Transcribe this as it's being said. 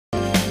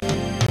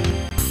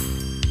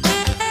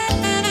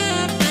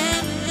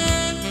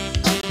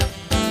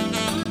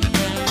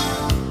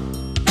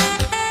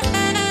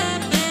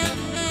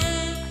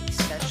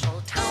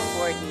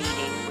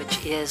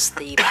is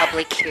the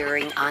public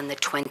hearing on the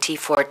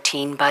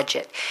 2014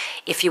 budget.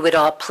 If you would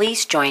all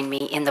please join me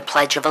in the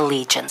Pledge of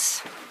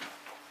Allegiance.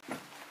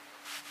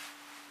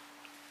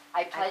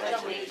 I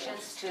pledge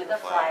allegiance to the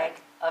flag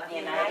of the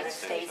United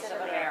States of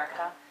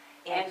America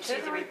and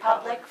to the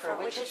republic for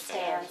which it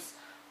stands,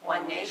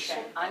 one nation,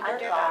 under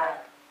God,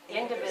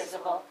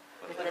 indivisible,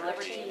 with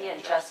liberty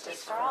and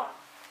justice for all.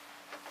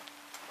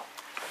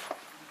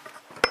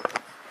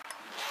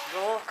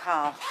 Roll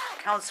call.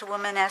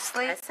 Councilwoman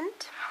Esley?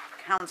 Present.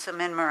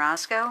 Councilman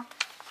Marasco?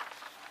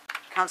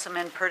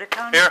 Councilman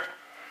Perticone? Here.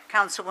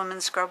 Councilwoman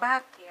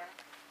Skrobach? Here.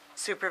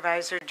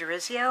 Supervisor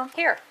DeRizio?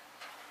 Here.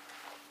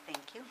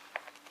 Thank you.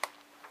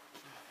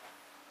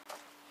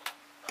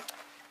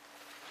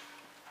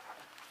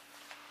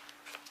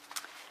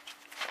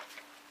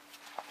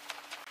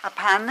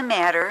 Upon the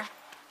matter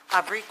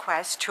of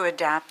request to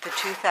adopt the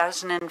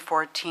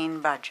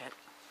 2014 budget.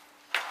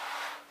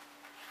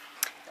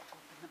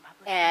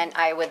 And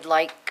I would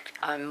like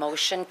a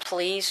motion,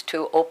 please,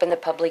 to open the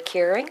public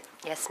hearing.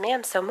 Yes,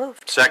 ma'am. So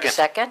moved. Second.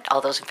 Second.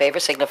 All those in favor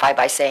signify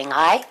by saying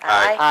aye.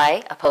 Aye.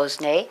 Aye.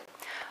 Opposed, nay.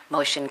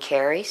 Motion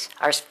carries.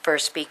 Our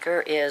first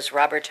speaker is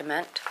Robert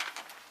Ament.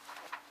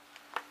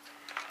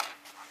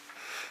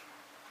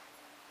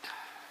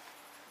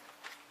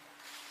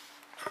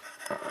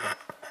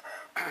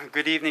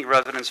 Good evening,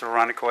 residents of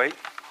Irondequoit.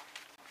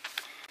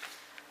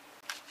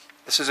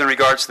 This is in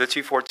regards to the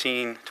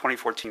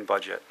 2014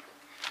 budget.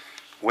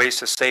 Ways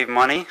to save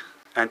money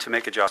and to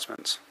make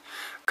adjustments.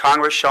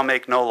 Congress shall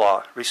make no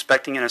law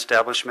respecting an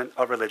establishment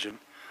of religion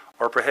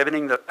or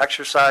prohibiting the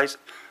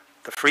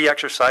free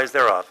exercise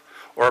thereof,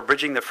 or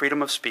abridging the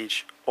freedom of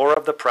speech or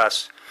of the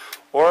press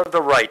or of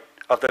the right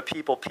of the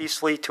people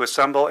peacefully to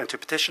assemble and to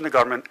petition the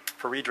government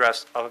for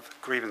redress of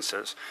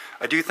grievances.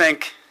 I do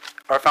thank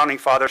our founding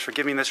fathers for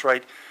giving me this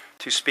right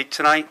to speak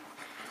tonight,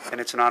 and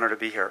it's an honor to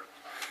be here.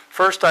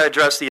 First, I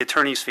address the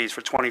attorney's fees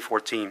for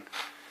 2014.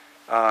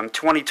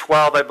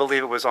 2012, I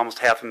believe it was almost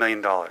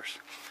 $500,000.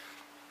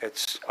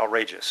 It's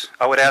outrageous.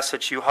 I would ask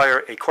that you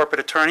hire a corporate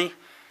attorney,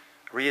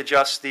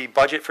 readjust the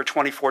budget for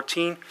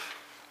 2014,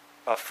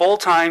 a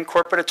full-time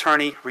corporate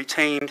attorney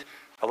retained,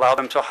 allow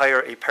them to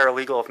hire a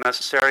paralegal if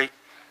necessary.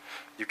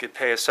 You could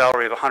pay a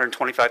salary of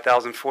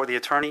 $125,000 for the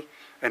attorney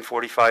and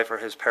 $45,000 for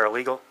his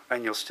paralegal,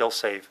 and you'll still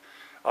save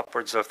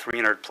upwards of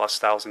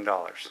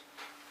 $300,000+.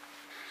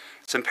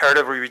 It's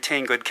imperative we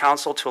retain good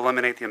counsel to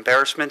eliminate the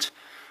embarrassment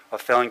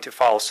of failing to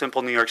follow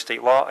simple New York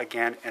State law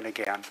again and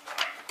again.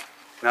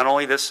 Not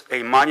only this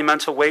a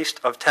monumental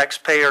waste of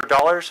taxpayer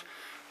dollars,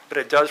 but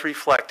it does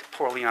reflect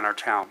poorly on our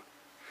town.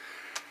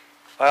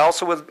 I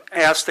also would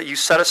ask that you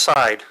set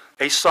aside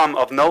a sum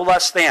of no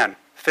less than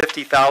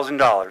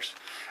 $50,000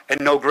 and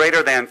no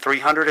greater than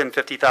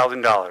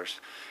 $350,000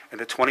 in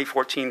the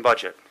 2014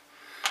 budget,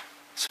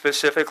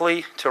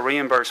 specifically to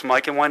reimburse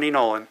Mike and Wendy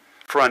Nolan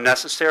for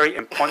unnecessary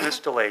and pointless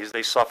delays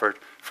they suffered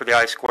for the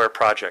I-Square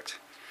project,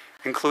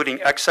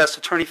 including excess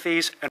attorney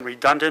fees and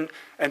redundant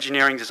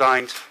engineering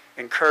designs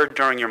incurred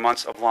during your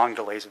months of long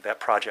delays of that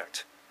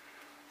project.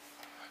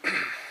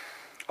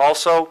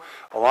 Also,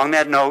 along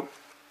that note,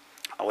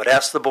 I would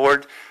ask the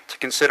board to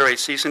consider a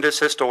cease and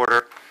desist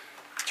order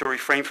to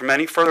refrain from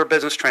any further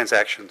business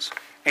transactions,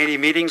 any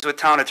meetings with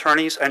town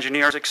attorneys,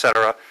 engineers,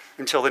 etc.,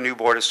 until the new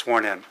board is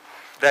sworn in.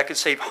 That could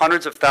save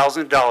hundreds of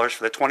thousands of dollars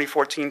for the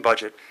 2014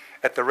 budget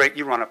at the rate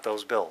you run up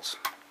those bills.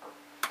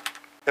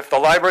 If the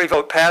library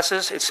vote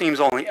passes, it seems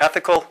only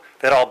ethical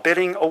that all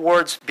bidding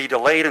awards be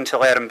delayed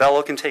until Adam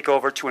Bello can take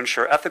over to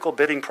ensure ethical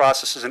bidding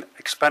processes and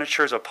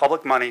expenditures of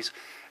public monies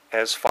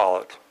as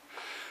followed.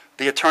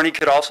 The attorney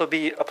could also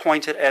be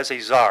appointed as a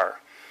czar.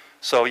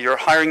 So you're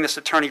hiring this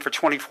attorney for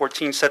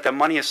 2014, set that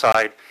money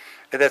aside.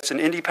 That's an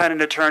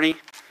independent attorney,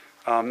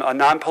 a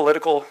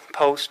non-political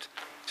post,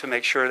 to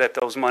make sure that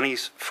those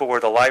monies for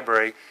the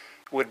library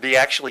would be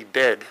actually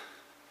bid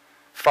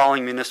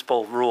following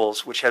municipal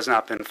rules, which has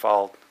not been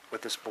followed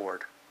with this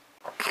board.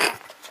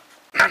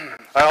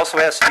 I also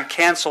ask that you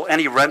cancel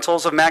any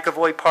rentals of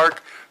McAvoy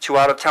Park to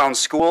out-of-town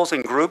schools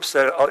and groups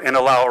and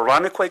allow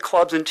Irondequoit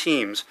clubs and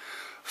teams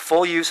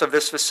full use of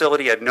this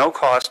facility at no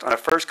cost on a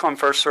first-come,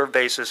 first-served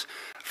basis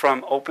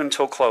from open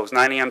till close,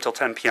 9 a.m. till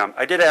 10 p.m.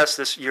 I did ask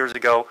this 4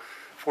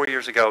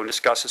 years ago, and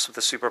discuss this with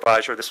the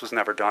supervisor. This was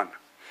never done.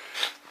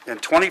 In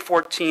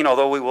 2014,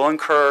 although we will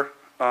incur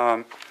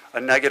a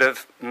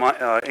negative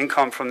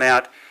income from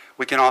that,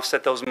 we can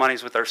offset those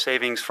monies with our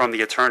savings from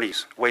the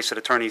attorneys, wasted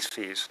attorneys'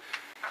 fees.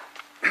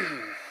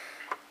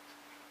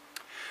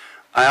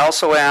 I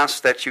also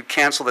ask that you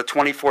cancel the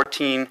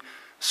 2014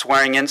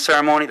 swearing-in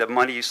ceremony, the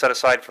money you set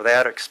aside for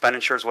that,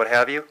 expenditures, what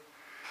have you,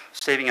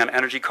 saving on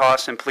energy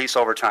costs and police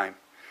overtime.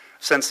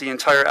 Since the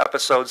entire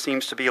episode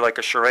seems to be like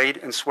a charade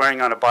and swearing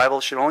on a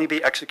Bible should only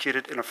be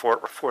executed in a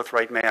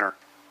forthright manner.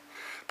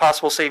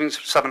 Possible savings,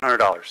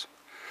 $700.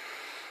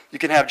 You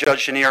can have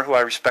Judge Janier, who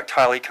I respect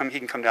highly, he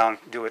can come down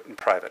and do it in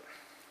private.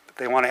 If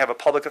they want to have a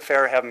public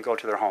affair, have them go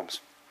to their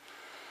homes.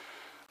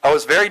 I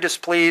was very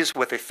displeased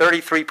with a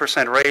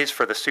 33% raise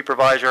for the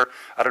supervisor.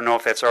 I don't know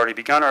if that's already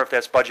begun or if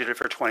that's budgeted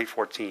for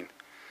 2014.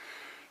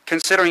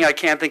 considering I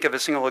can't think of a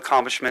single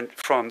accomplishment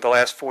from the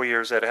last 4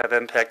 years that have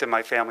impacted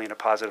my family in a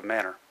positive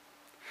manner.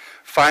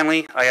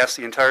 Finally, I ask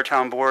the entire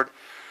town board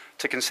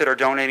to consider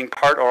donating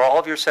part or all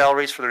of your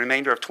salaries for the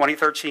remainder of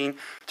 2013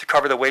 to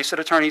cover the wasted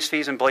attorney's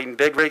fees and blatant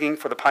bid rigging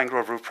for the Pine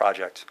Grove roof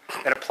project,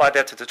 and apply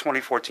that to the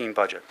 2014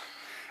 budget.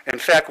 In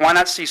fact, why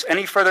not cease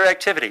any further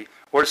activity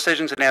or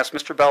decisions and ask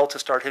Mr. Bell to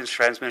start his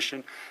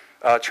transition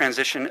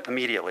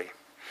immediately?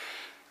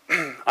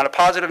 On a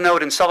positive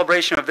note, in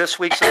celebration of this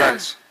week's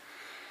events,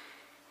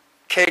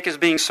 cake is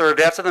being served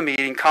after the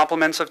meeting,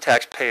 compliments of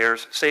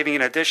taxpayers, saving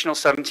an additional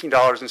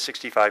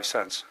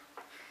 $17.65.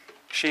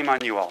 Shame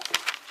on you all.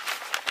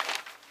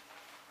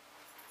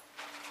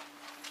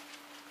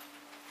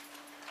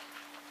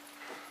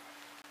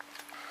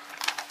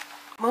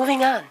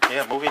 Moving on.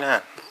 Yeah, moving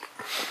on.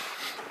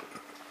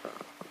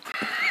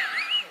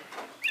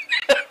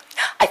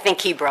 I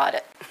think he brought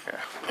it.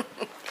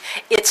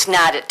 It's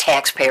not at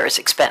taxpayers'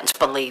 expense,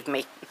 believe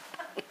me.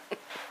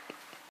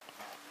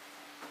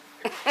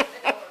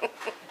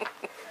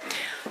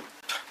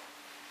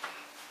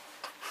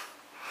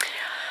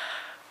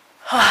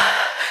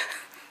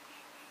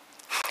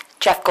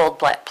 Jeff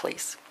Goldblatt,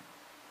 please.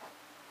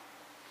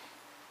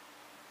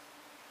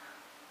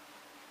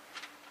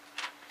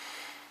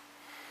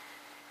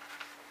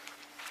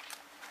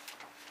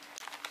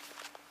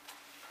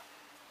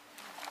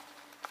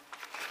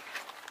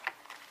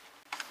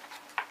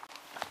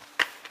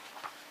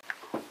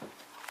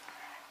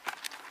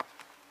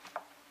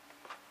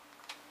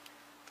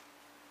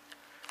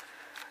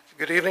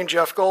 Good evening,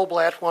 Jeff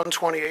Goldblatt,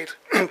 128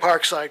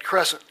 Parkside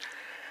Crescent.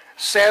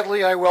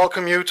 Sadly, I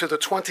welcome you to the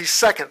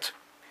 22nd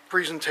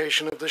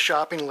presentation of the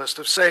shopping list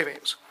of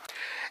savings.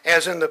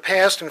 As in the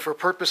past, and for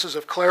purposes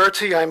of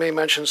clarity, I may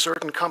mention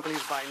certain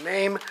companies by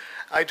name.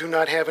 I do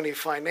not have any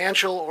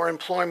financial or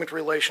employment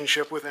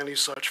relationship with any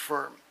such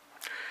firm.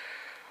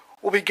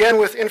 We'll begin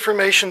with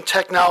information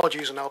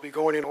technologies, and I'll be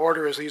going in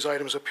order as these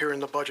items appear in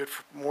the budget,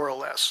 more or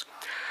less.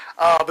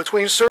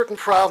 Between certain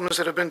problems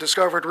that have been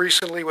discovered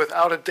recently with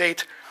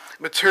out-of-date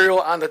material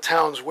on the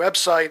town's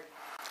website,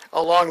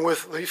 along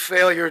with the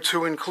failure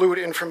to include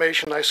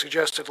information I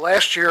suggested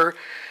last year,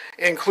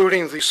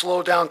 including the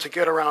Slow Down to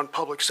Get Around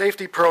public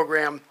safety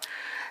program,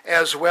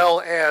 as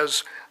well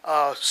as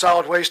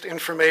solid waste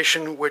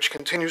information, which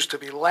continues to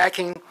be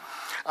lacking,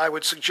 I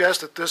would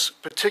suggest that this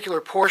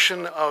particular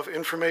portion of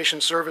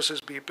information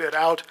services be bid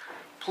out.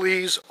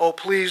 Please, oh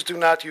please, do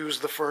not use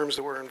the firms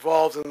that were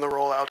involved in the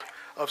rollout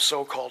of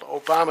so-called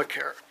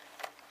Obamacare.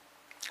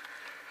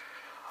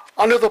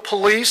 Under the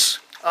police,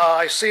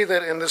 I see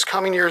that in this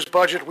coming year's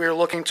budget, we are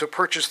looking to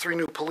purchase 3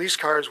 new police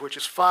cars, which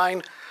is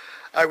fine.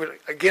 I would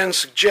again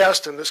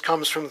suggest, and this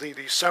comes from the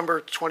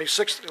December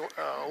 26,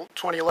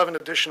 2011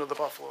 edition of the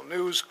Buffalo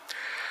News,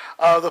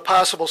 the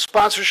possible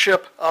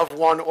sponsorship of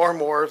 1 or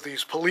more of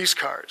these police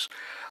cars.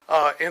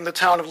 In the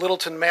town of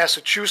Littleton,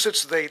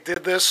 Massachusetts, they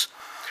did this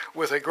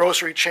with a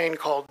grocery chain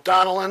called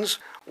Donnellan's,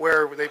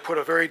 where they put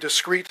a very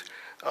discreet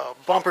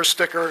bumper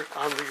sticker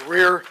on the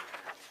rear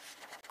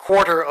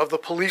quarter of the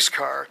police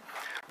car,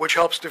 which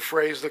helps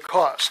defray the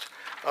cost.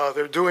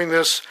 They're doing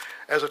this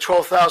as a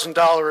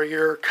 $12,000 a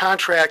year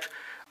contract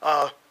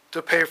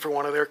to pay for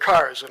one of their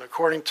cars. And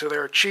according to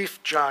their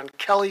chief, John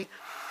Kelly,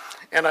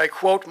 and I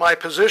quote, "My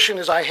position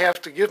is I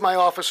have to give my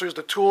officers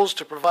the tools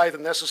to provide the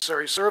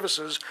necessary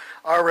services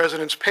our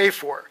residents pay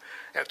for.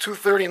 At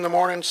 2:30 in the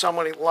morning,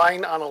 someone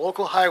lying on a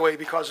local highway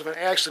because of an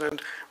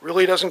accident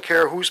really doesn't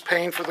care who's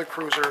paying for the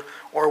cruiser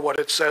or what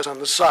it says on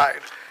the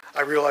side."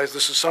 I realize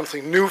this is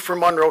something new for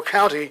Monroe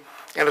County,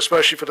 and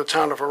especially for the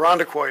town of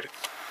Irondequoit,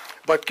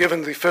 but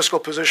given the fiscal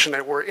position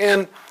that we're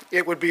in,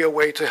 it would be a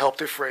way to help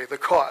defray the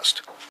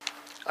cost.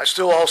 I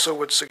still also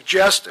would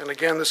suggest, and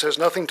again, this has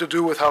nothing to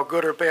do with how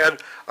good or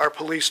bad our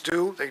police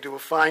do, they do a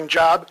fine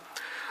job,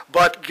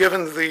 but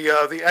given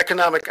the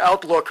economic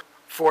outlook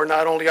for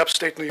not only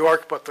upstate New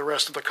York, but the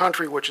rest of the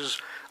country, which is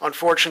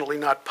unfortunately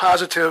not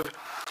positive,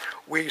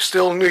 we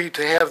still need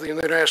to have the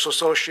International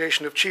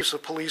Association of Chiefs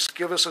of Police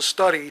give us a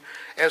study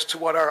as to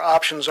what our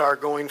options are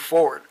going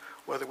forward,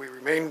 whether we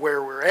remain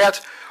where we're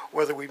at,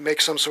 whether we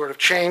make some sort of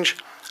change.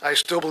 I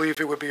still believe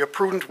it would be a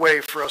prudent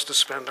way for us to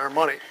spend our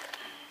money.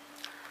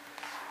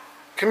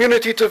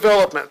 Community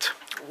development.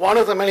 One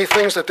of the many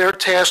things that they're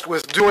tasked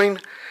with doing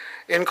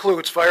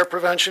includes fire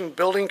prevention,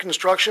 building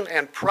construction,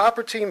 and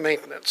property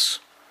maintenance.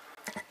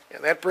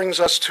 And that brings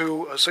us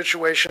to a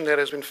situation that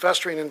has been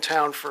festering in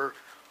town for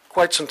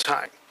quite some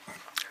time.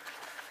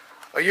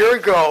 A year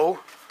ago,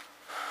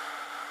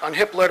 on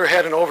hip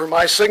letterhead and over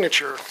my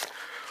signature,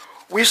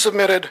 we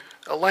submitted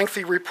a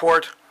lengthy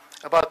report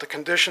about the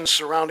conditions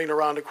surrounding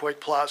Irondequoit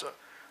Plaza,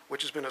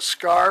 which has been a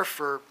scar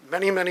for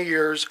many, many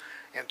years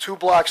and 2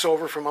 blocks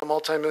over from a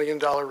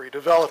multi-million-dollar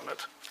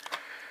redevelopment.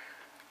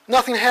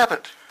 Nothing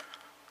happened.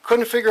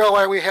 Couldn't figure out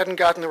why we hadn't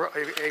gotten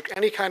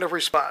any kind of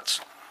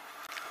response.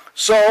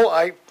 So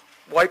I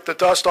wiped the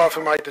dust off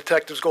of my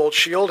detective's gold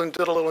shield and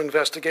did a little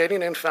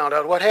investigating and found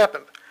out what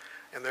happened.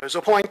 And there's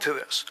a point to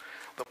this.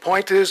 The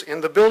point is,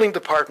 in the building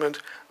department,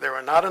 there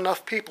are not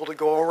enough people to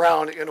go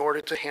around in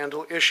order to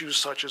handle issues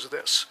such as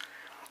this.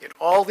 In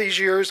all these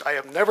years, I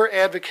have never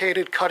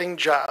advocated cutting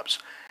jobs,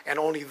 and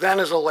only then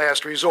as a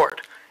last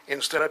resort.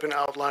 Instead, I've been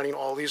outlining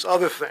all these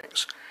other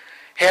things.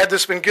 Had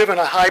this been given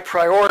a high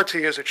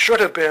priority as it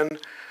should have been,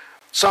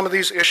 some of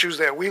these issues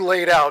that we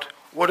laid out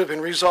would have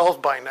been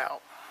resolved by now.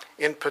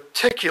 In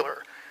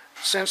particular,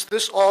 since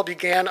this all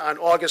began on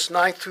August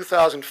 9,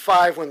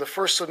 2005, when the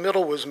first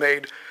submittal was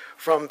made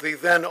from the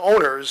then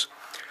owners,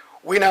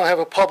 we now have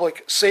a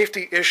public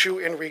safety issue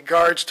in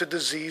regards to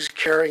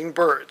disease-carrying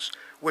birds,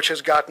 which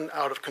has gotten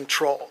out of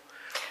control.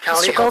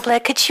 Mr.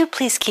 Goldblatt, could you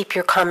please keep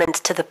your comments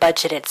to the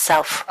budget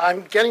itself?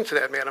 I'm getting to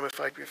that, madam,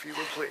 if you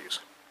would please.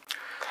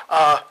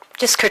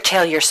 Just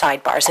curtail your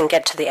sidebars and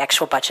get to the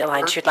actual budget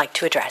lines you'd like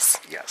to address.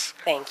 Yes.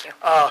 Thank you.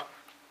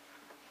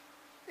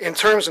 In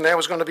terms, and that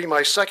was going to be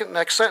my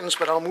next sentence,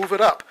 but I'll move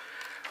it up.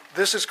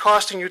 This is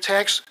costing you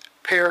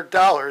taxpayer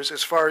dollars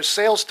as far as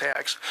sales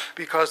tax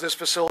because this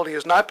facility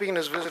is not being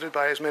as visited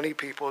by as many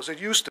people as it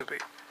used to be.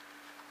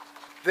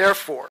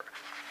 Therefore,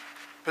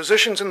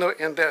 positions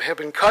that have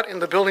been cut in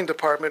the building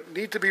department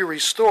need to be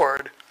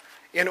restored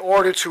in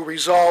order to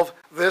resolve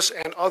this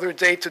and other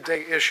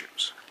day-to-day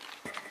issues.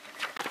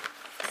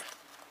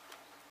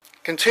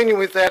 Continuing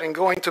with that and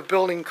going to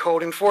building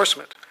code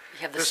enforcement. We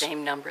have the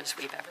same numbers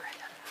we've ever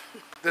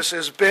had. This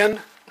has been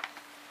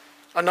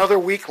another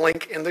weak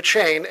link in the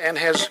chain and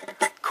has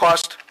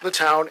cost the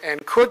town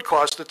and could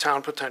cost the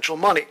town potential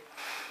money,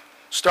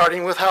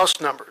 starting with house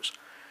numbers.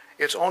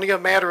 It's only a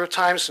matter of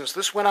time since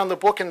this went on the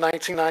book in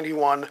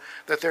 1991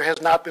 that there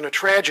has not been a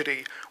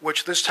tragedy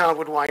which this town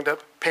would wind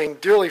up paying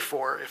dearly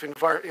for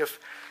if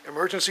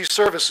emergency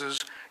services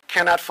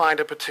cannot find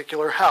a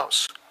particular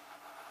house.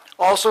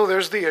 Also,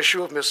 there's the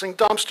issue of missing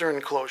dumpster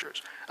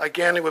enclosures.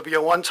 Again, it would be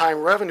a one-time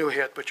revenue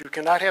hit, but you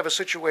cannot have a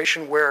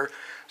situation where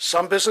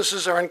some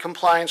businesses are in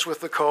compliance with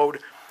the code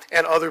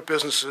and other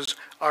businesses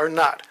are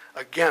not.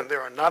 Again,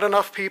 there are not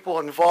enough people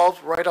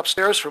involved right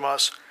upstairs from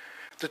us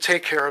to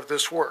take care of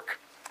this work.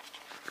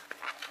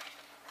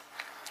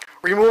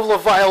 Removal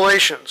of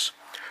violations.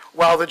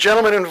 While the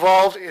gentleman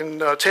involved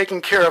in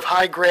taking care of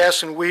high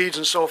grass and weeds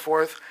and so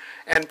forth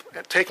and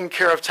taking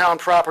care of town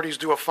properties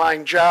do a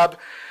fine job,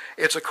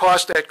 it's a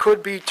cost that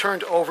could be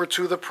turned over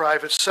to the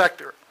private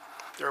sector.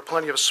 There are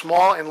plenty of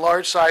small and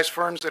large-sized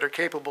firms that are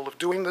capable of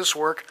doing this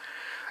work.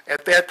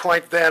 At that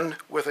point, then,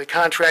 with a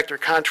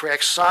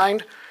contract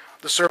signed,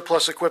 the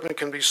surplus equipment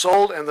can be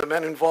sold and the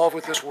men involved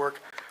with this work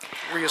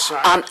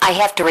reassigned. I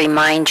have to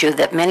remind you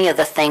that many of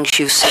the things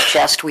you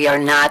suggest we are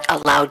not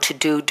allowed to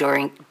do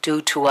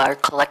due to our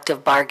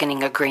collective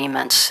bargaining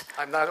agreements.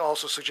 I'm not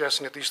also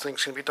suggesting that these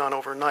things can be done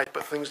overnight,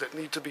 but things that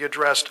need to be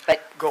addressed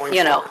But, going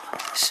you know,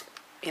 forward.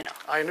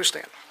 I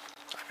understand.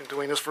 I've been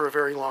doing this for a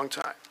very long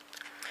time.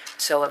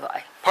 so have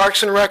I.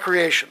 Parks and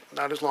Recreation,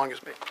 not as long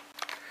as me.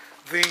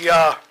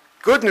 The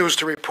good news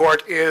to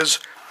report is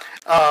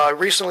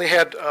recently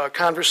had a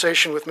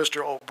conversation with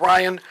Mr.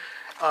 O'Brien,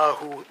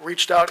 who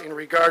reached out in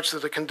regards to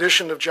the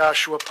condition of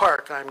Joshua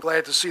Park. I'm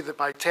glad to see that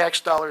my tax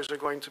dollars are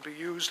going to be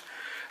used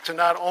to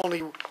not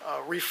only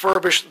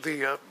refurbish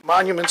the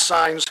monument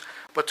signs,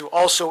 but to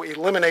also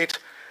eliminate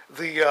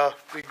the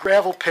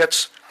gravel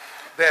pits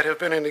that have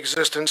been in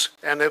existence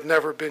and have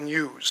never been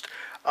used.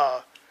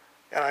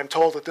 And I'm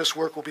told that this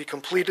work will be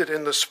completed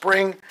in the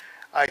spring.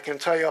 I can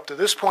tell you up to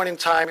this point in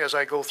time, as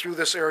I go through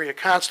this area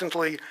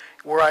constantly,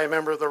 were I a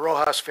member of the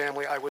Rojas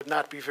family, I would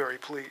not be very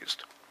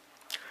pleased.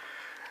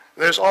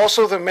 There's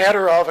also the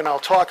matter of, and I'll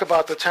talk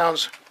about the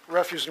town's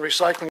refuse and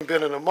recycling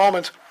bin in a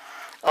moment,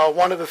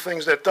 one of the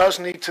things that does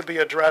need to be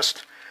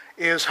addressed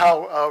is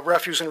how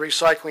refuse and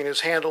recycling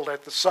is handled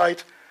at the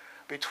site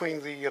between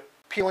the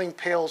peeling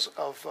pails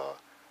of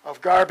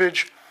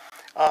garbage,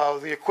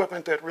 the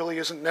equipment that really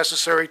isn't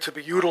necessary to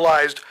be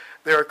utilized.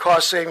 There are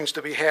cost savings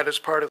to be had as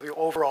part of the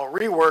overall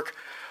rework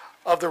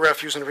of the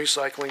refuse and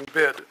recycling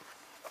bid.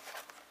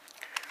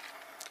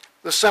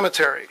 The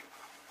cemetery.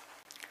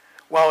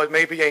 While it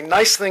may be a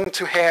nice thing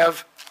to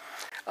have,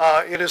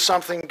 it is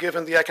something,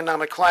 given the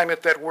economic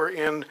climate that we're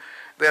in,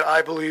 that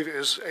I believe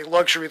is a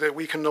luxury that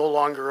we can no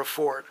longer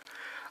afford.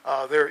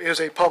 There is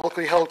a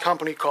publicly held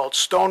company called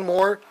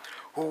Stonemore,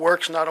 who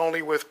works not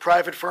only with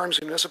private firms,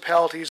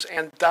 municipalities,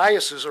 and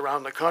dioceses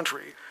around the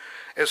country,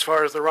 as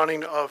far as the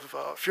running of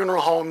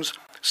funeral homes,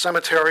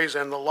 cemeteries,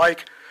 and the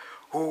like,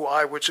 who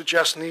I would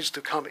suggest needs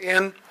to come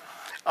in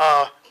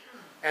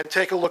and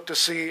take a look to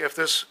see if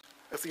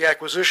the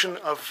acquisition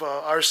of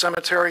our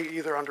cemetery,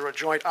 either under a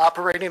joint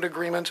operating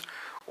agreement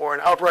or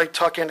an outright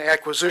tuck-in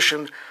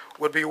acquisition,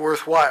 would be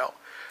worthwhile.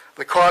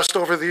 The cost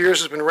over the years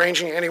has been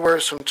ranging anywhere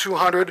from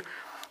 $200,000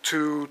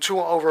 to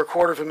over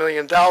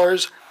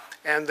 $250,000,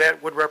 and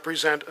that would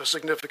represent a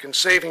significant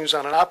savings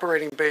on an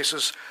operating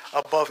basis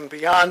above and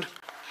beyond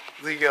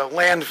the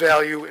land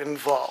value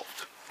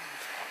involved.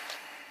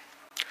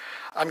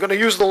 I'm going to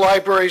use the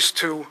libraries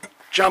to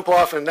jump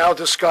off and now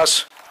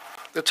discuss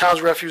the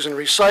town's refuse and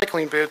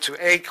recycling bid to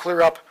A,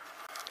 clear up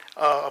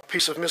a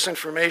piece of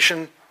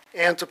misinformation,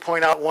 and to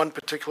point out one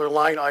particular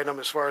line item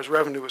as far as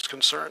revenue is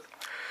concerned.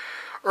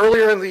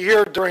 Earlier in the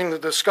year, during the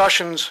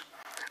discussions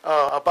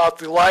about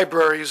the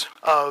libraries,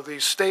 the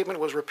statement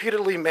was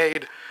repeatedly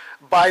made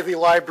by the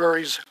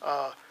library's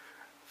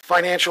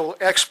financial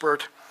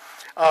expert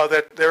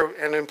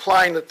and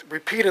implying that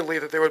repeatedly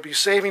that there would be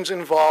savings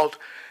involved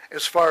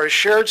as far as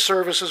shared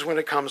services when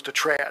it comes to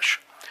trash.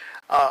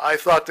 I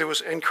thought that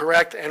was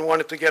incorrect and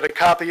wanted to get a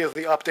copy of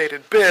the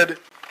updated bid,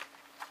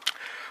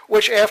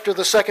 which after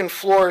the second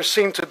floor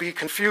seemed to be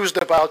confused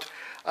about,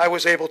 I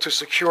was able to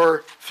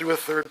secure through a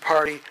third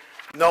party.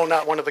 No,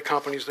 not one of the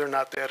companies, they're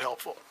not that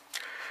helpful.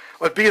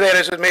 But be that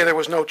as it may, there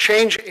was no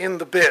change in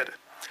the bid.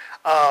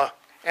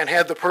 And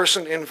had the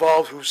person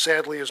involved, who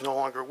sadly is no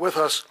longer with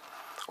us,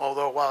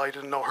 although while I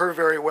didn't know her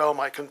very well,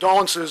 my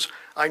condolences,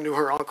 I knew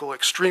her uncle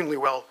extremely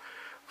well,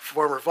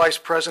 former vice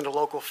president of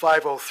Local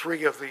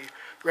 503 of the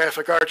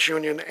Graphic Arts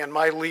Union and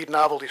my lead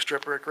novelty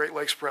stripper at Great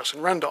Lakes Press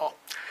in Rendall.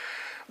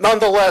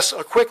 Nonetheless,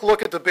 a quick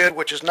look at the bid,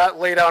 which is not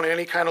laid out in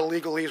any kind of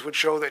legalese, would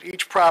show that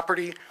each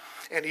property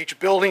and each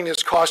building is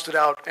costed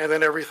out and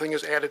then everything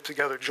is added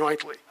together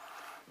jointly.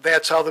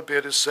 That's how the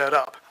bid is set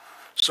up.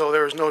 So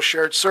there is no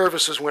shared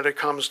services when it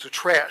comes to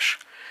trash.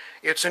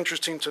 It's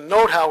interesting to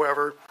note,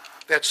 however,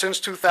 that since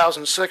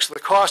 2006, the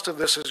cost of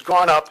this has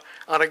gone up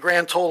on a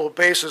grand total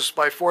basis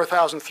by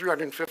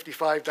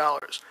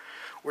 $4,355.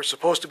 We're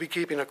supposed to be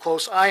keeping a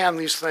close eye on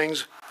these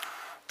things.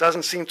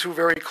 Doesn't seem too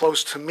very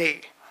close to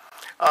me.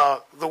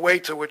 The way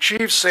to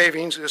achieve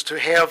savings is to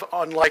have,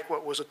 unlike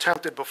what was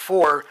attempted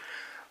before,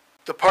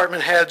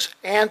 department heads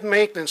and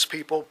maintenance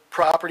people,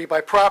 property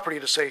by property,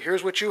 to say,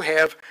 here's what you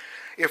have.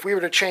 If we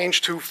were to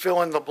change to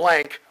fill in the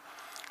blank,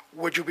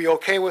 would you be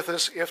okay with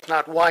this? If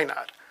not, why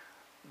not?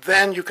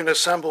 Then you can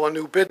assemble a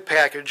new bid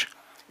package.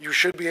 You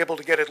should be able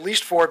to get at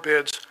least 4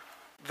 bids.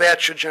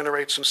 That should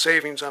generate some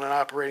savings on an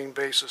operating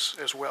basis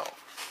as well.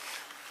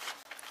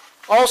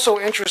 Also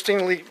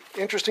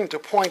interesting to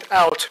point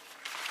out,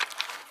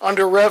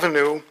 under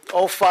revenue,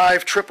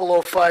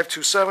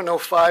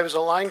 05-0005-2705 is a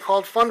line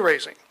called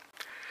fundraising,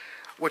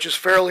 which is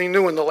fairly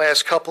new in the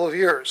last couple of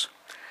years.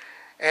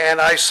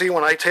 And I see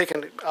when I take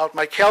out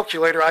my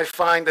calculator, I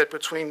find that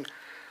between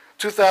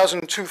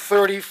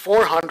 2,230,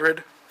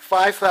 400,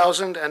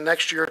 5,000, and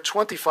next year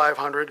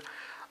 2,500,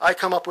 I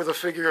come up with a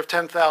figure of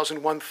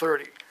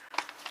 10,130.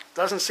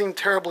 Doesn't seem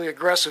terribly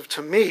aggressive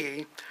to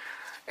me.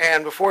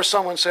 And before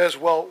someone says,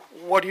 well,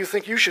 what do you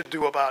think you should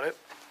do about it?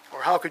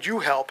 Or how could you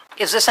help?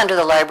 Is this under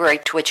the library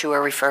to which you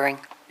are referring?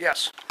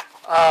 Yes.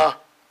 I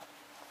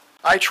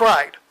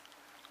tried.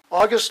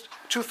 August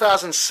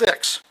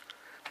 2006,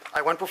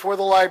 I went before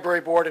the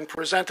library board and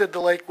presented the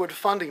Lakewood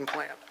funding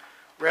plan.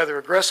 Rather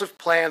aggressive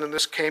plan, and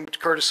this came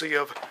courtesy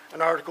of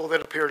an article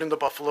that appeared in the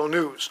Buffalo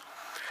News.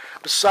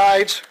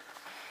 Besides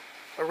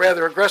a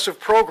rather aggressive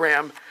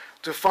program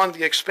to fund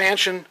the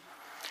expansion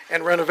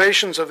and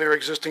renovations of their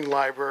existing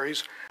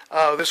libraries,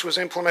 this was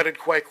implemented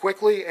quite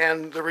quickly,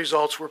 and the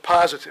results were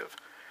positive.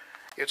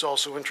 It's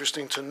also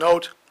interesting to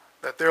note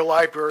that their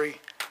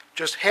library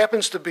just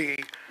happens to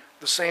be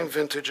the same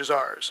vintage as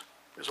ours.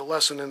 There's a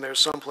lesson in there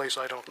someplace,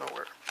 I don't know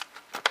where.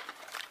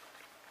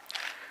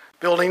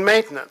 Building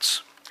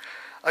maintenance.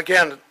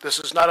 Again, this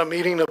is not a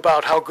meeting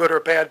about how good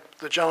or bad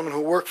the gentlemen who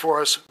work for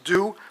us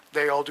do.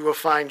 They all do a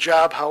fine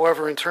job.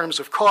 However, in terms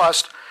of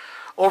cost,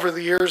 over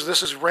the years,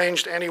 this has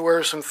ranged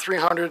anywhere from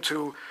 $300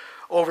 to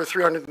over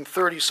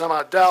 $330 some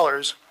odd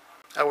dollars.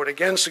 I would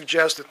again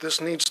suggest that this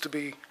needs to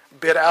be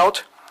bid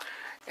out.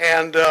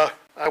 And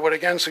I would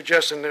again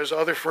suggest, and there's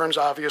other firms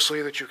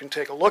obviously that you can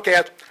take a look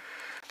at,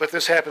 but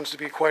this happens to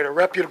be quite a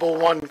reputable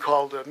one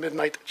called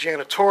Midnight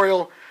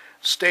Janitorial,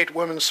 state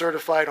women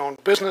certified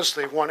owned business.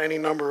 They've won any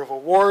number of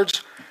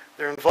awards.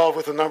 They're involved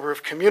with a number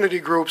of community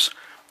groups.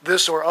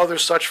 This or other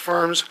such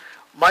firms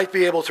might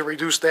be able to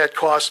reduce that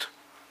cost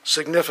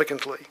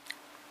significantly.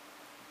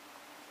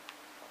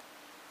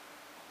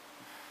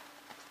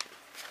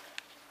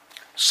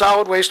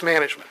 Solid waste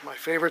management, my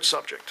favorite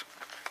subject.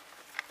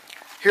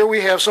 Here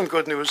we have some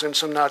good news and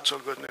some not so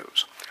good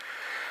news.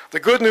 The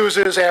good news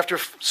is, after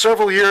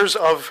several years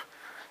of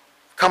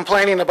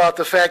complaining about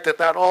the fact that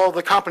not all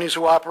the companies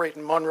who operate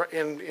in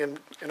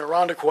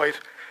Irondequoit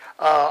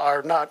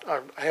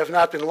have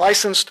not been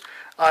licensed,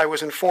 I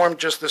was informed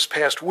just this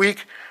past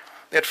week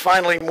that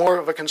finally more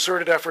of a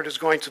concerted effort is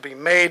going to be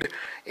made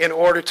in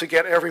order to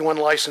get everyone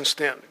licensed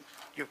in.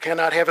 You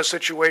cannot have a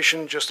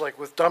situation, just like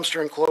with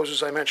dumpster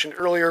enclosures I mentioned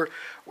earlier,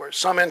 where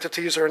some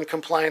entities are in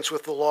compliance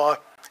with the law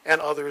and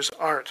others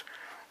aren't.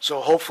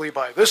 So hopefully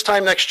by this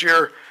time next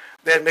year,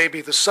 that may be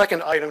the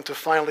second item to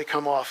finally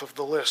come off of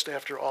the list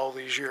after all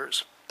these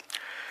years.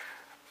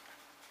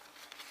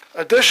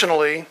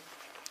 Additionally,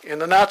 in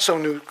the not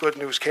so good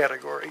news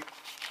category,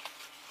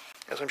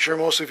 as I'm sure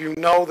most of you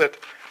know, that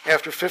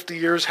after 50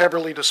 years,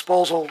 Heberly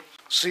Disposal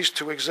ceased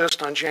to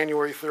exist on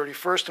January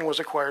 31st and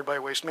was acquired by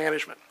Waste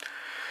Management.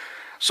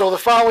 So the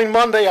following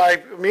Monday,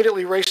 I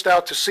immediately raced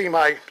out to see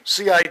my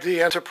CID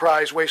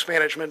Enterprise Waste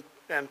Management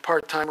and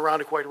part-time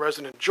Irondequoit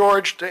resident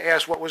George to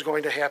ask what was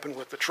going to happen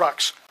with the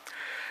trucks.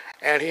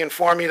 And he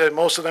informed me that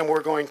most of them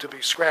were going to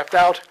be scrapped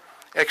out,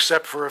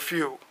 except for a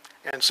few.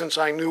 And since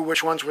I knew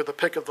which ones were the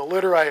pick of the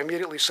litter, I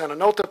immediately sent a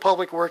note to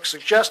Public Works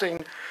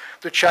suggesting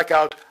to check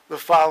out the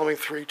following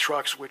 3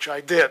 trucks, which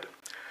I did.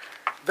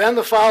 Then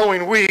the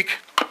following week,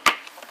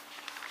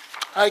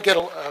 I get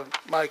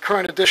my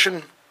current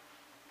edition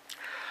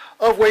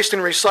of Waste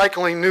and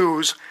Recycling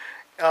News,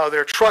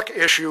 their truck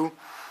issue,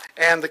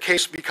 and the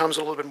case becomes a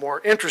little bit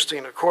more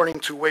interesting.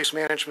 According to Waste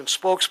Management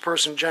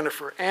spokesperson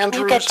Jennifer Can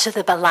you get Andrews,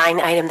 to the line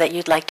item that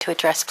you'd like to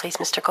address, please,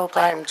 Mr.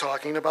 Goldblatt?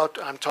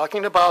 I'm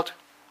talking about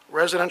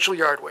residential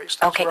yard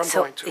waste. That's Okay, where I'm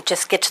so going to.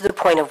 just get to the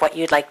point of what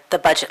you'd like the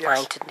budget Yes.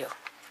 line to do.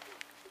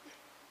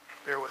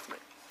 Bear with me.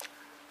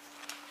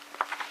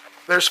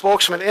 Their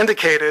spokesman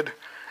indicated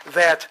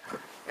that,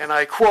 and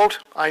I quote,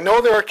 "I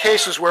know there are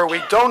cases where we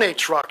donate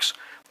trucks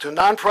to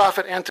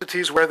nonprofit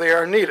entities where they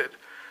are needed,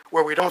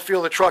 where we don't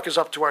feel the truck is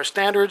up to our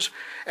standards,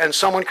 and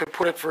someone could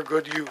put it for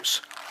good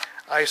use."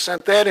 I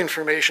sent that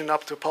information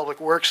up to Public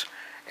Works,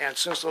 and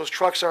since those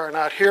trucks are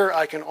not here,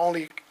 I can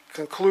only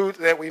conclude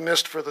that we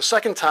missed for the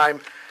second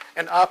time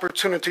an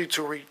opportunity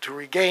to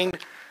regain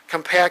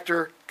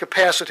compactor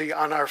capacity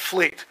on our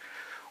fleet.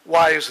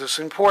 Why is this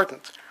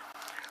important?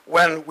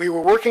 When we were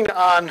working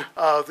on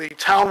the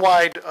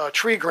townwide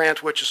tree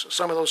grant, which is,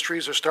 some of those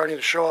trees are starting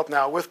to show up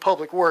now with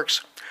Public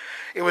Works,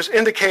 it was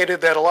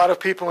indicated that a lot of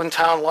people in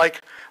town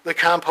like the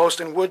compost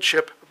and wood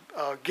chip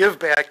give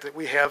back that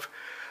we have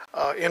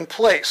in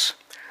place.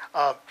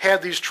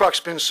 Had these trucks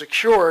been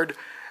secured,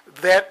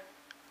 that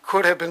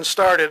could have been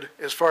started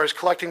as far as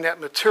collecting that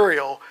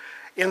material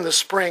in the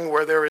spring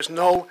where there is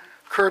no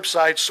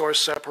curbside source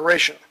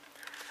separation.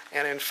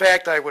 And in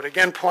fact, I would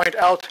again point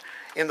out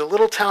in the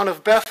little town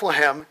of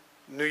Bethlehem,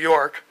 New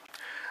York,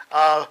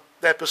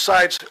 that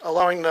besides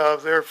allowing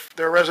their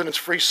residents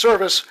free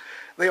service,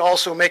 they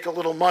also make a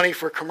little money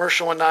for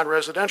commercial and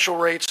non-residential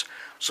rates,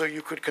 so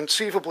you could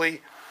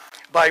conceivably,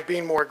 by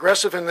being more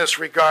aggressive in this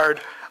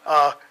regard,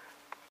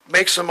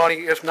 make some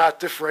money, if not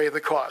defray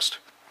the cost.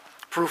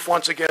 Proof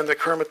once again that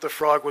Kermit the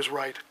Frog was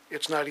right.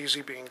 It's not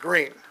easy being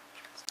green.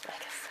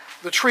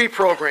 The tree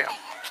program.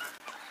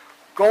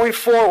 Going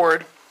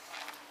forward,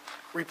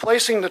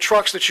 replacing the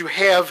trucks that you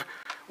have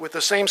with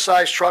the same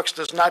size trucks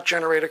does not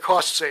generate a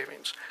cost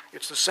savings.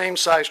 It's the same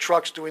size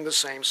trucks doing the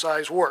same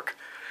size work.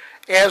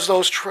 As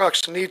those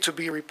trucks need to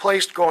be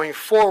replaced going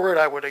forward,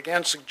 I would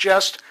again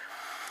suggest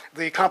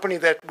the company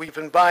that we've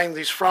been buying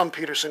these from,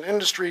 Peterson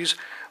Industries,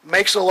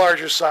 makes a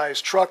larger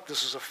size truck.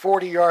 This is a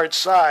 40-yard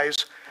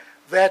size.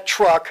 That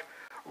truck,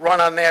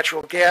 run on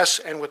natural gas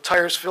and with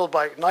tires filled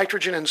by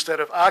nitrogen instead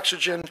of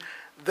oxygen,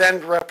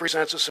 then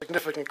represents a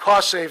significant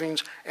cost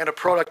savings and a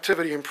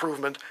productivity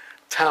improvement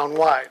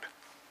townwide.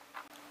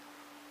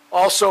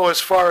 Also, as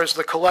far as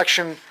the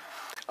collection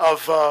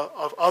of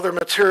other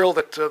material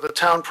that the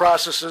town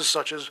processes,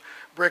 such as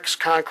bricks,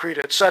 concrete,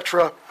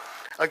 etc.,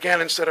 again,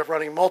 instead of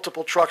running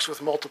multiple trucks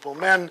with multiple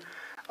men,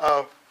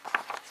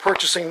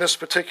 purchasing this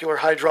particular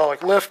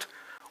hydraulic lift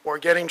or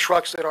getting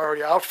trucks that are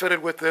already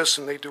outfitted with this,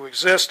 and they do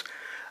exist,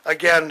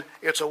 again,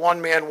 it's a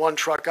one-man,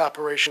 one-truck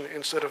operation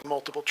instead of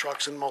multiple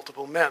trucks and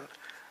multiple men,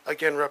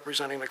 again,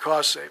 representing the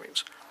cost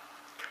savings.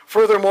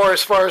 Furthermore,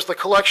 as far as the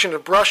collection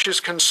of brush is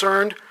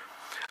concerned,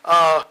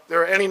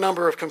 there are any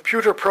number of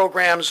computer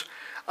programs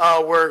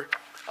where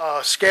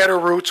scatter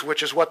routes,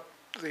 which is what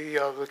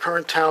the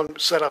current town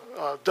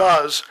setup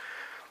does,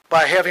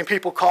 by having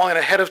people call in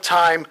ahead of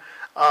time,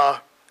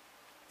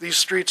 these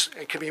streets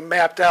can be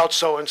mapped out,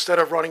 so instead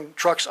of running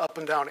trucks up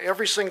and down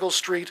every single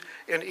street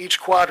in each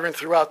quadrant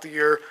throughout the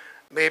year,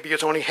 maybe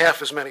it's only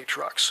half as many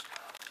trucks.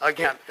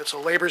 Again, it's a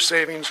labor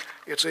savings,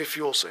 it's a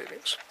fuel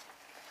savings.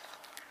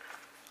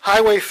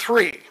 Highway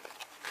 3.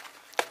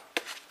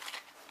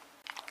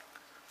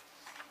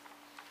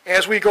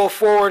 As we go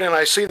forward, and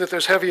I see that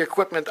there's heavy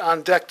equipment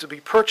on deck to be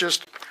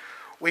purchased,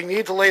 we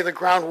need to lay the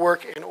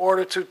groundwork in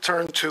order to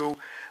turn to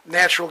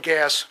natural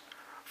gas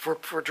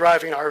for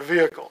driving our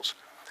vehicles.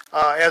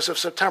 As of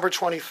September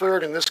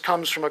 23rd, and this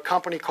comes from a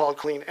company called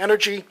Clean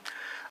Energy,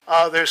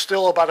 there's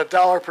still about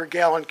 $1 per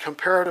gallon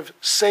comparative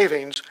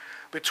savings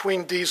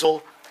between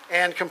diesel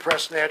and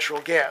compressed natural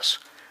gas.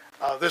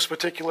 This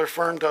particular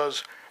firm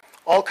does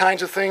all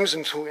kinds of things,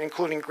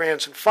 including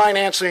grants and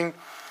financing,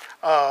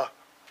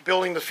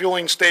 building the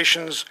fueling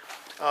stations,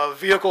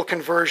 vehicle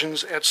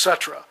conversions,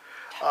 etc.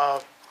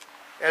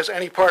 As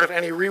any part of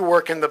any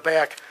rework in the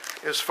back,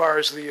 as far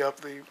as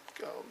the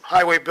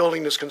highway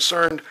building is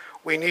concerned,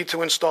 we need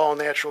to install a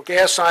natural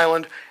gas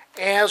island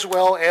as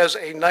well as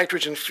a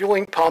nitrogen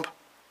fueling pump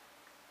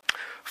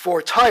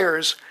for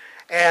tires.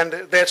 And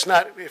that's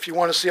not, if you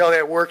want to see how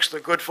that works, the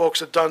good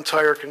folks at Dunn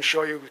Tire can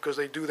show you, because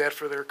they do that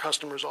for their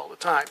customers all the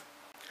time.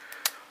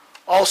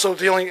 Also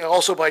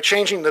by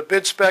changing the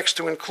bid specs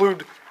to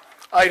include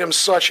items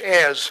such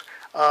as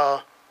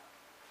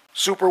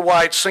super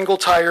wide single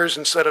tires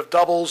instead of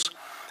doubles,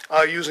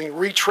 using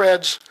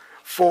retreads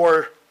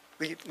for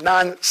the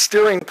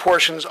non-steering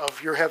portions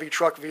of your heavy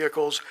truck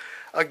vehicles.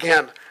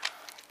 Again,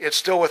 it's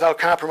still without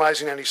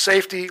compromising any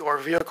safety or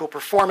vehicle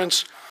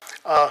performance,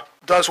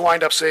 does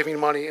wind up saving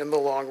money in the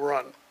long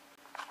run.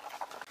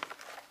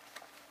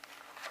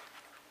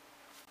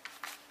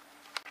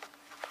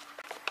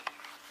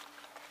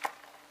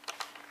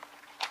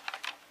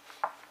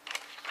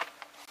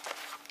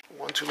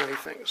 One too many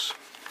things.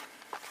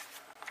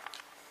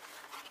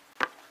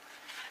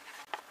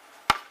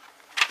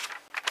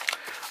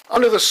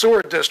 Under the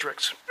sewer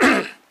districts,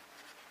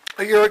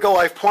 a year ago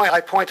I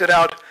pointed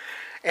out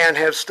and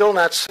have still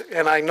not,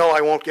 and I know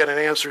I won't get an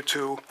answer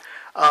to,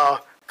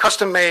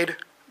 custom-made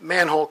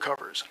manhole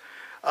covers.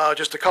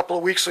 Just a couple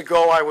of weeks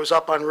ago, I was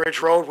up on Ridge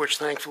Road, which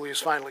thankfully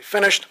is finally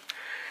finished,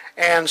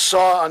 and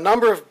saw a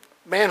number of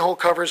manhole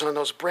covers on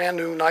those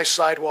brand-new, nice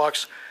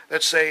sidewalks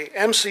that say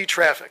MC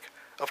Traffic,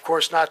 of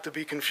course not to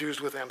be confused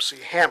with MC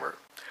Hammer.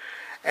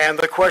 And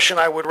the question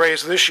I would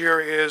raise this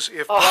year is,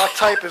 if block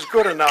type is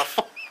good enough,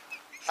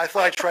 I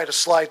thought I'd try to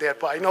slide that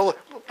by. You know,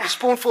 a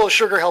spoonful of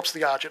sugar helps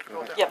the object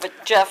go down. Yeah, but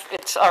Jeff,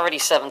 it's already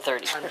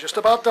 7:30. I'm just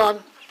about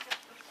done.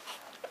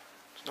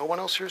 There's no one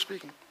else here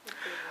speaking.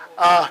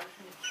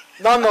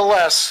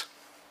 Nonetheless,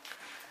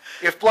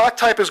 if block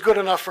type is good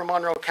enough for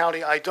Monroe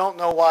County, I don't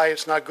know why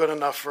it's not good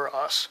enough for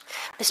us.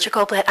 Mr.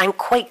 Goldblatt, I'm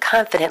quite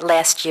confident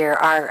last year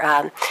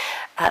our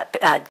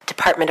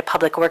Department of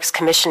Public Works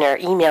Commissioner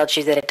emailed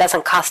you that it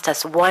doesn't cost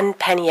us 1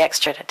 penny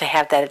extra to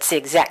have that. It's the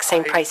exact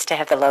same price to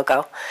have the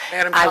logo.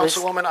 Madam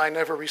Councilwoman, I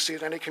never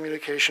received any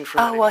communication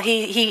from anyone. Oh, well,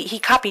 he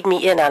copied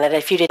me in on it.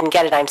 If you didn't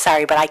get it, I'm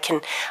sorry, but I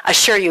can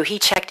assure you he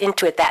checked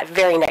into it that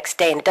very next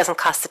day, and it doesn't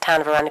cost the town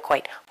of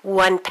Arundequoit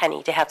 1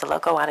 penny to have the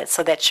logo on it,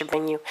 so that should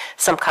bring you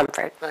some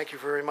comfort. Thank you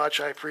very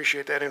much. I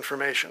appreciate that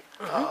information.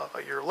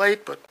 A year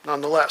late, but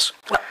nonetheless.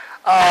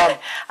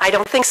 I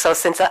don't think so,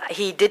 since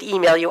he did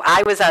email you.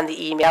 I was on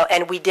the email,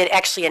 and we did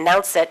actually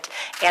announce it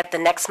at the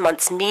next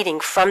month's meeting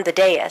from the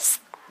dais.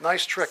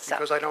 Nice trick,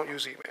 because I don't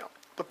use email.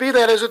 But be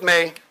that as it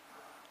may,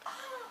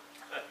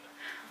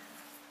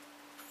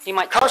 You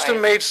might try.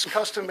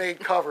 custom-made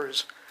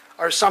covers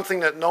are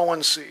something that no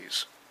one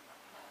sees.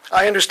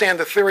 I understand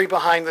the theory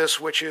behind this,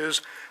 which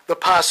is the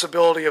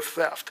possibility of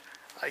theft.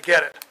 I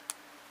get it.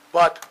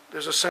 But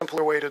there's a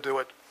simpler way to do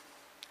it,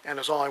 and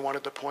is all I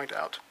wanted to point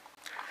out.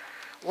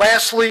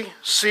 Lastly,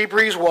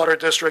 Seabreeze Water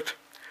District,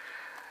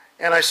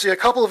 and I see a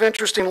couple of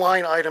interesting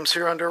line items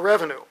here under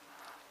revenue.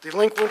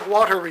 Delinquent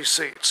water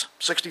receipts,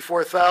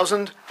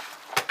 $64,000.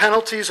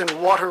 Penalties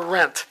and water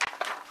rent.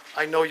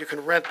 I know you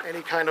can rent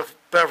any kind of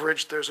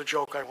beverage. There's a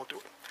joke, I won't do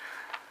it.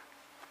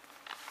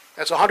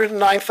 That's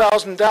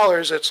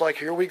 $109,000. It's like,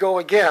 here we go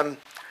again.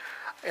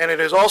 And it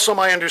is also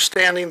my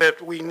understanding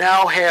that we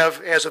now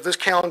have, as of this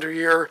calendar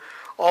year,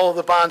 all of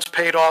the bonds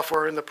paid off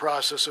or in the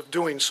process of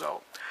doing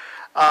so.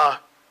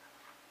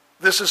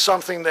 This is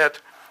something that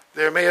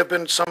there may have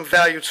been some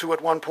value to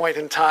at one point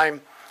in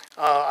time.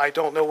 I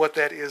don't know what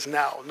that is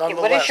now.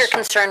 Nonetheless, What is your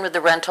concern with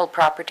the rental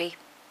property?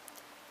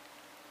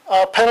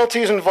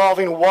 penalties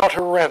involving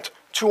water rent,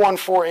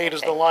 2148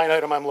 is the line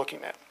item I'm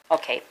looking at.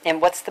 Okay,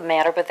 and what's the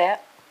matter with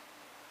that?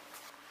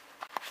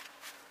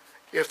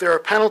 If there are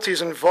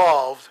penalties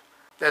involved,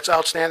 that's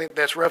outstanding,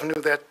 that's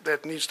revenue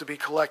that needs to be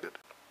collected.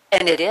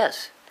 And it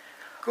is.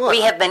 Good.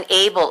 We have been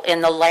able,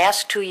 in the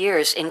last 2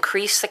 years,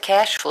 increase the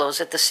cash flows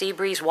at the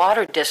Seabreeze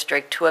Water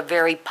District to a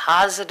very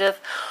positive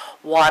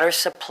water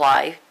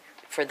supply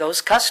for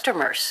those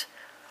customers.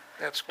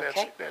 That's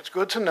Okay.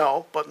 good to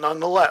know, but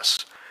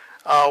nonetheless,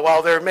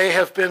 while there may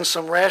have been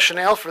some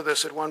rationale for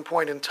this at one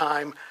point in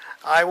time,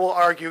 I will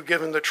argue,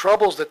 given the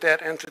troubles that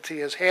that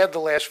entity has had the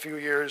last few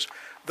years,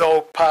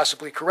 though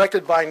possibly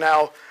corrected by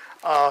now,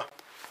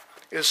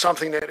 is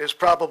something that is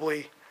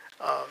probably,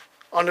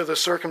 under the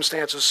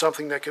circumstances,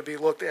 something that could be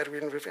looked at.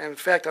 In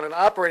fact, on an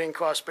operating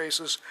cost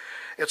basis,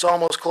 it's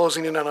almost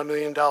closing in on $1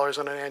 million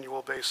on an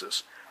annual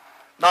basis.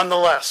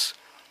 Nonetheless,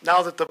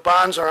 now that the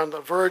bonds are on the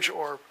verge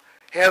or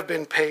have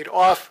been paid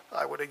off,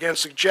 I would again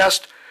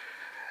suggest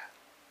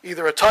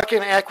either a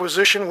tuck-in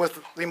acquisition with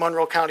the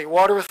Monroe County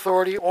Water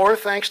Authority, or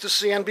thanks to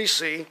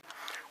CNBC,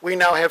 we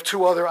now have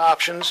two other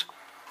options,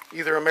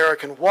 either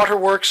American Water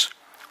Works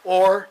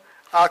or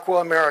Aqua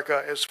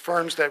America as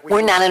firms that we...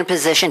 We're not in a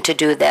position to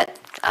do that.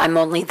 I'm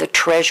only the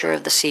treasurer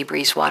of the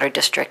Seabreeze Water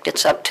District.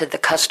 It's up to the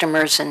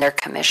customers and their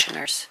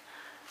commissioners.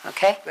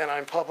 Okay? Then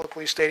I'm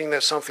publicly stating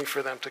that's something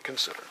for them to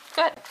consider.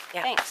 Good,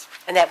 Yeah. thanks.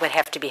 And that would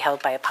have to be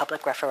held by a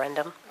public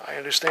referendum. I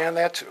understand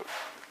that, too.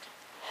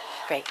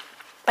 Great.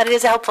 But it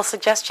is a helpful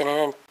suggestion,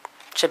 and it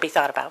should be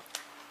thought about.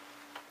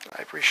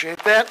 I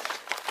appreciate that.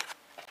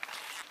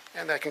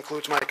 And that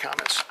concludes my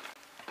comments.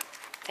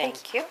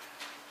 Thank you.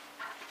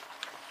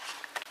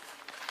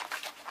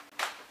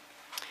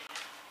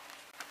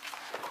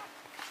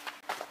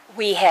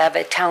 We have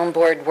a town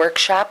board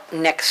workshop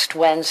next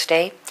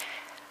Wednesday,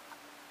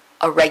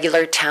 a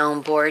regular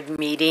town board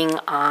meeting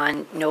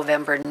on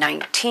November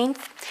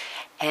 19th,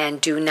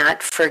 and do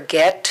not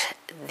forget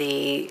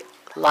the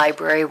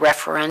library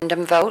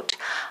referendum vote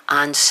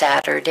on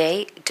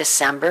Saturday,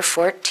 December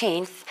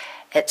 14th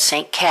at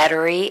St.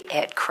 Cattery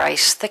at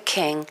Christ the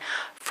King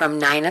from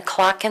 9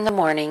 o'clock in the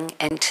morning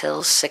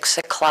until 6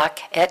 o'clock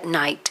at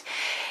night.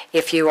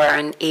 If you are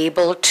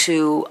unable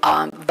to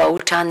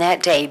vote on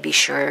that day, be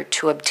sure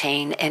to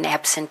obtain an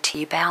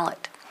absentee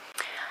ballot.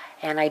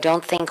 And I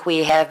don't think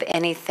we have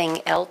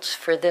anything else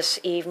for this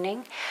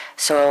evening,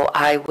 so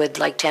I would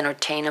like to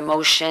entertain a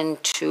motion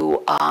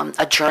to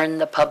adjourn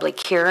the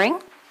public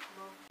hearing.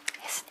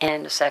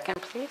 And a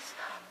second, please.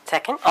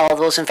 Second? All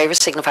those in favor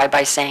signify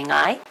by saying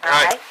aye.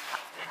 Aye.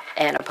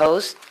 And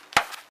opposed?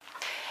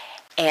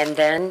 And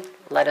then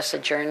let us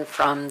adjourn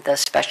from the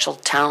special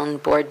town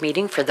board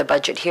meeting for the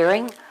budget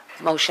hearing.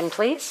 Motion,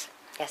 please.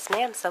 Yes,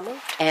 ma'am, so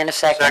moved. And a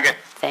second. Second.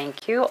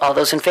 Thank you. All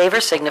those in favor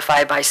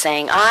signify by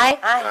saying aye.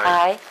 Aye.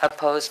 Aye.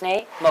 Opposed,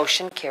 nay.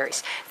 Motion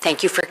carries.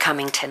 Thank you for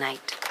coming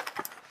tonight.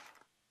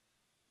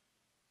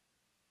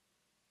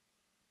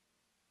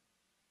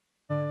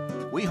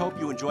 We hope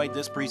you enjoyed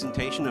this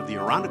presentation of the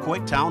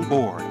Irondequoit Town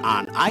Board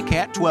on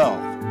ICAT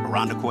 12,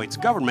 Irondequoit's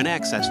government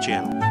access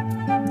channel.